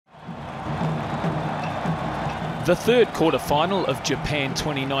The third quarter-final of Japan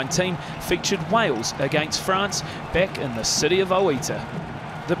 2019 featured Wales against France back in the city of Oita.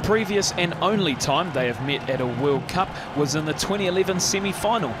 The previous and only time they have met at a World Cup was in the 2011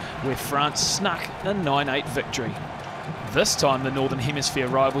 semi-final, where France snuck a 9-8 victory. This time the Northern Hemisphere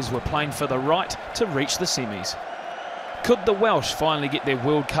rivals were playing for the right to reach the semis. Could the Welsh finally get their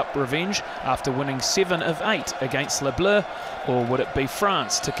World Cup revenge after winning 7 of 8 against Les Bleus, or would it be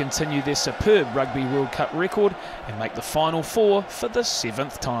France to continue their superb Rugby World Cup record and make the Final Four for the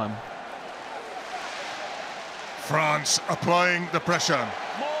 7th time? France applying the pressure.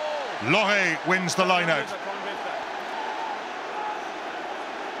 Loré wins the line-out.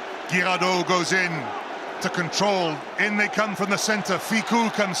 Guirado goes in to control. In they come from the centre.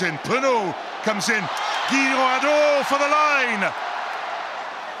 Ficou comes in. Penaud comes in. Guirado for the line.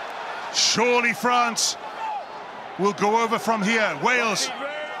 Surely France will go over from here. Wales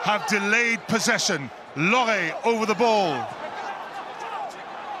have delayed possession. Loré over the ball.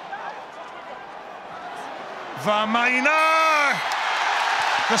 Vamaina,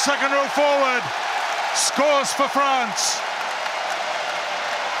 the second row forward, scores for France.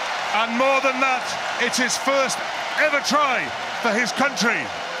 And more than that, it's his first ever try for his country.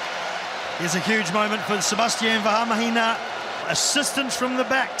 Here's a huge moment for Sébastien Vahamahina. Assistance from the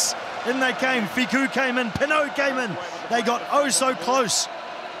backs. In they came. Ficou came in. Penaud came in. They got oh so close.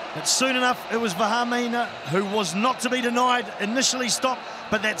 But soon enough, it was Vahamahina who was not to be denied. Initially stopped,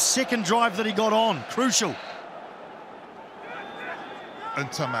 but that second drive that he got on, crucial.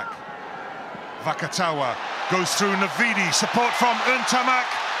 Ntamak. Vakatawa goes through Navidi. Support from Ntamak.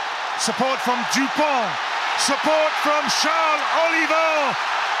 Support from Dupont. Support from Charles Olivan.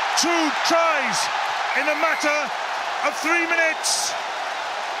 2 tries in a matter of 3 minutes.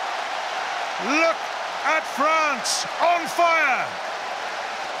 Look at France on fire.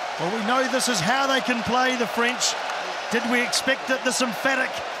 Well, we know this is how they can play, the French. Did we expect it this emphatic,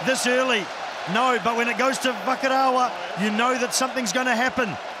 this early? No, but when it goes to Vakatawa, you know that something's going to happen.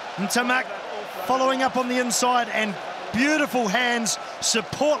 Ntamak following up on the inside, and beautiful hands,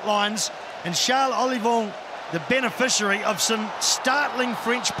 support lines, and Charles Olivan, the beneficiary of some startling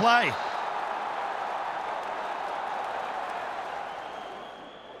French play.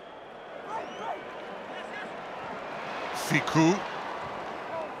 Ficou,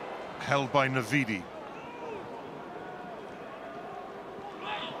 held by Navidi.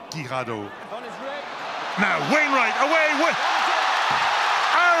 Guirado. Now Wainwright away.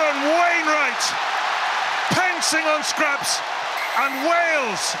 Aaron Wainwright pouncing on scraps, and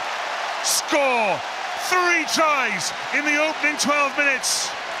Wales score 3 tries in the opening 12 minutes.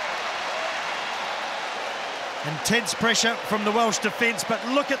 Intense pressure from the Welsh defence, but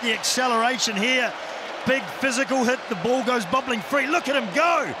look at the acceleration here. Big physical hit, the ball goes bubbling free. Look at him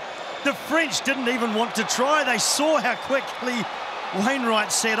go. The French didn't even want to try. They saw how quickly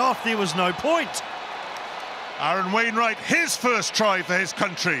Wainwright set off. There was no point. Aaron Wainwright, his first try for his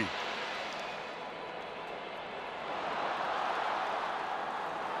country.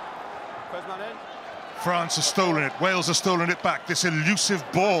 France has stolen it. Wales has stolen it back. This elusive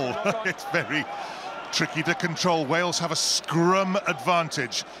ball. It's very tricky to control. Wales have a scrum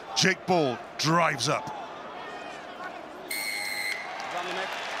advantage. Jake Ball drives up.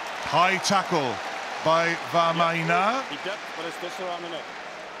 High tackle by Vamaina. He dipped, but it's just around the neck.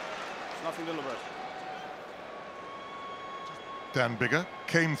 It's nothing deliberate. Dan Biggar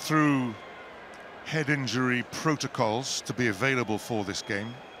came through head injury protocols to be available for this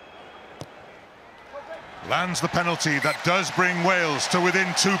game. Lands the penalty that does bring Wales to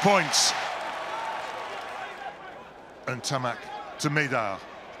within 2 points. Ntamak to Médard.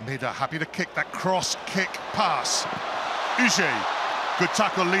 Médard happy to kick that cross kick pass. Uge, good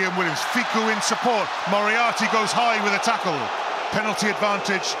tackle, Liam Williams. Ficou in support. Moriarty goes high with a tackle. Penalty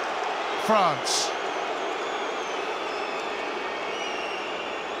advantage, France.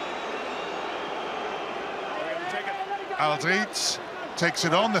 Aldrit takes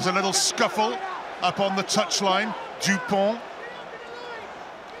it on. There's a little scuffle up on the touchline. Dupont.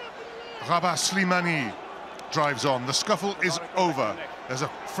 Rabat Slimani drives on. The scuffle is over. There's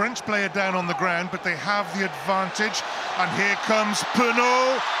a French player down on the ground, but they have the advantage. And here comes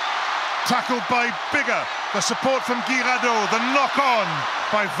Penaud, tackled by Biggar. The support from Guirado, the knock-on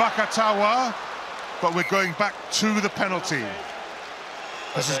by Vakatawa. But we're going back to the penalty.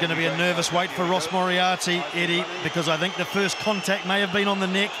 This is going to be a nervous wait for Ross Moriarty, Eddie, because I think the first contact may have been on the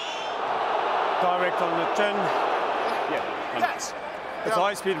neck. Direct on the chin. Yeah. It's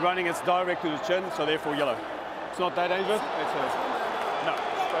high-speed running, it's direct to the chin, so therefore yellow. It's not that dangerous. No,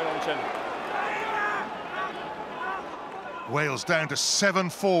 straight on the chin. Wales down to 7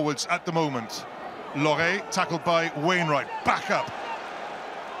 forwards at the moment. Loré, tackled by Wainwright. Back up.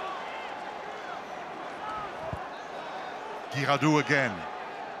 Girardou again.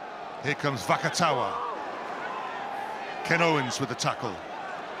 Here comes Vakatawa. Ken Owens with the tackle.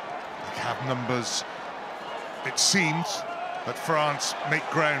 They have numbers, it seems, but France make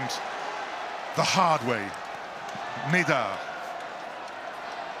ground the hard way. Médard.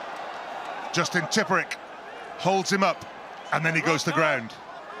 Justin Tipperick holds him up, and then he goes to ground.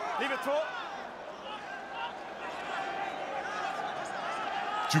 Leave it through.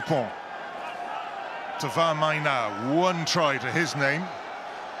 Dupont to Varmaina, one try to his name.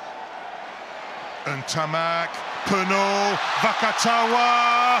 And Tamak, Penaud,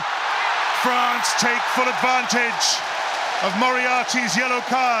 Vakatawa. France take full advantage of Moriarty's yellow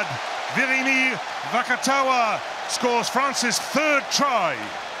card. Virginie Vakatawa scores France's third try.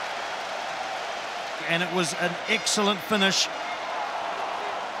 And it was an excellent finish.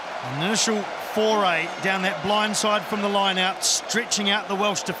 An initial foray down that blind side from the line out, stretching out the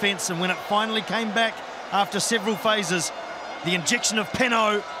Welsh defence, and when it finally came back after several phases, the injection of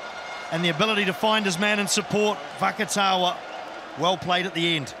Penaud and the ability to find his man in support, Vakatawa, well played at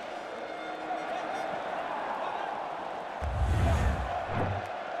the end.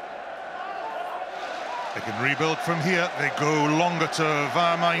 They can rebuild from here. They go longer to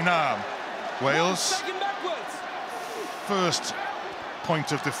Varmaina. Wales, first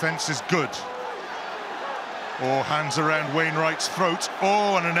point of defence is good. Oh, hands around Wainwright's throat.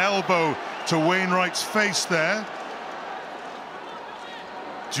 Oh, and an elbow to Wainwright's face there.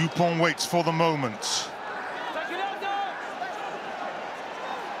 Dupont waits for the moment.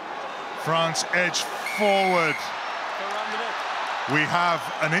 France edge forward. We have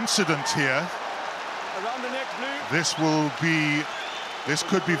an incident here. This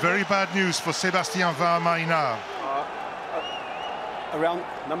could be very bad news for Sébastien Varmaina. Around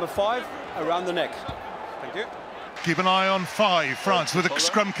number 5, around the neck. Thank you. Keep an eye on 5, France with a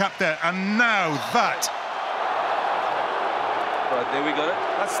scrum cap there, and now that. Right, there we got it.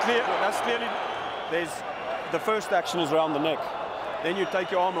 That's clear. That's clearly. There's the first action is around the neck. Then you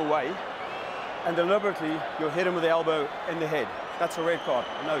take your arm away, and deliberately you hit him with the elbow in the head. That's a red card.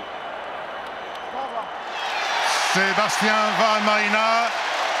 No. Sébastien Varmaina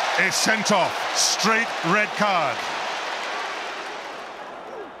is sent off. Straight red card.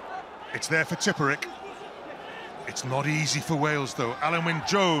 It's there for Tipperick. It's not easy for Wales, though. Alan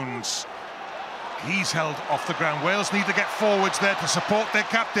Wyn-Jones, he's held off the ground. Wales need to get forwards there to support their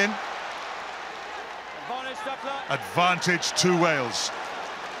captain. Advantage to Wales.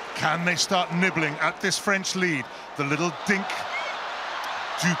 Can they start nibbling at this French lead? The little dink.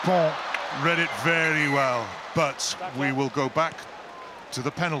 Dupont read it very well, but we will go back to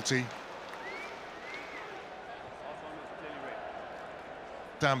the penalty.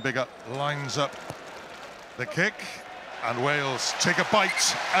 Dan Biggar lines up the kick, and Wales take a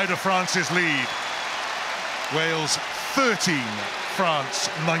bite out of France's lead. Wales 13, France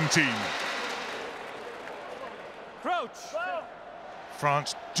 19. Crouch.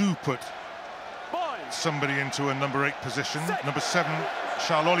 France do put somebody into a number 8 position. Number 7,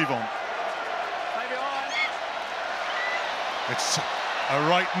 Charles Ollivon. It's a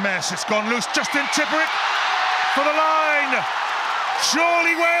right mess. It's gone loose. Justin Tipperick for the line.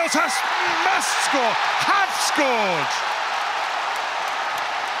 Surely Wales must score, have scored.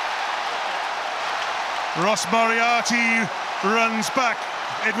 Ross Moriarty runs back.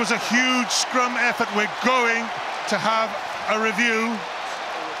 It was a huge scrum effort. We're going to have a review.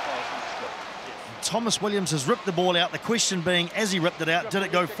 Thomas Williams has ripped the ball out. The question being, as he ripped it out, did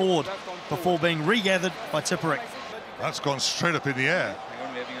it go forward before being regathered by Tipperick? That's gone straight up in the air. Hang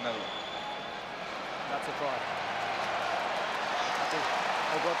on, we're having another one. That's a try.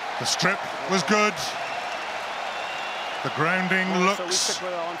 The strip was good. The grounding looks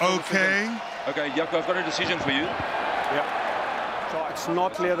okay. Okay, Jaco, I've got a decision for you. Yep. It's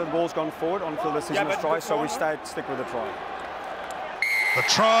not clear that the ball's gone forward until the decision is try, so we stick with the try. The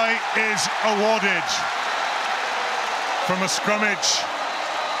try is awarded from a scrummage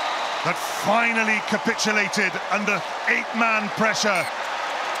that finally capitulated under 8-man pressure.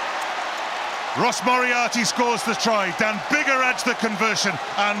 Ross Moriarty scores the try, Dan Biggar adds the conversion,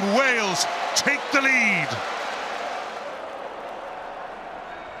 and Wales take the lead.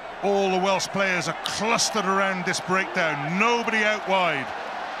 All the Welsh players are clustered around this breakdown, nobody out wide.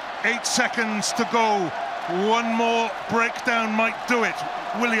 8 seconds to go, one more breakdown might do it.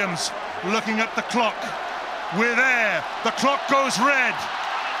 Williams looking at the clock. We're there, the clock goes red.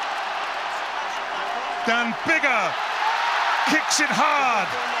 Dan Biggar kicks it hard,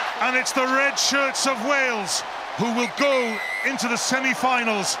 and it's the red shirts of Wales who will go into the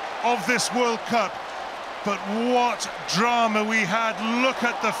semi-finals of this World Cup. But what drama we had. Look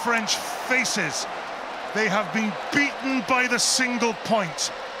at the French faces. They have been beaten by the single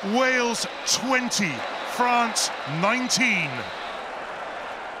point. Wales 20, France 19.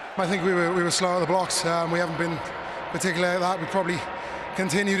 I think we were slow at the blocks. We haven't been particularly like that. We probably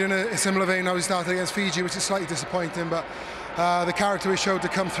continued in a similar vein. Now we started against Fiji, which is slightly disappointing, but the character we showed to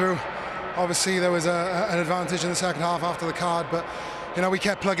come through. Obviously there was an advantage in the second half after the card, but you know, we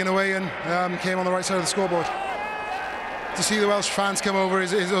kept plugging away and came on the right side of the scoreboard. To see the Welsh fans come over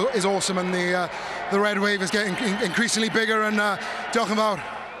is awesome, and the red wave is getting increasingly bigger, and diolch yn fawr.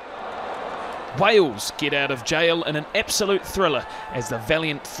 Wales get out of jail in an absolute thriller as the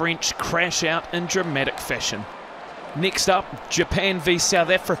valiant French crash out in dramatic fashion. Next up, Japan v South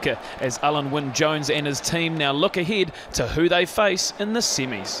Africa, as Alan Wynne-Jones and his team now look ahead to who they face in the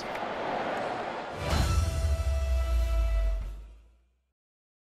semis.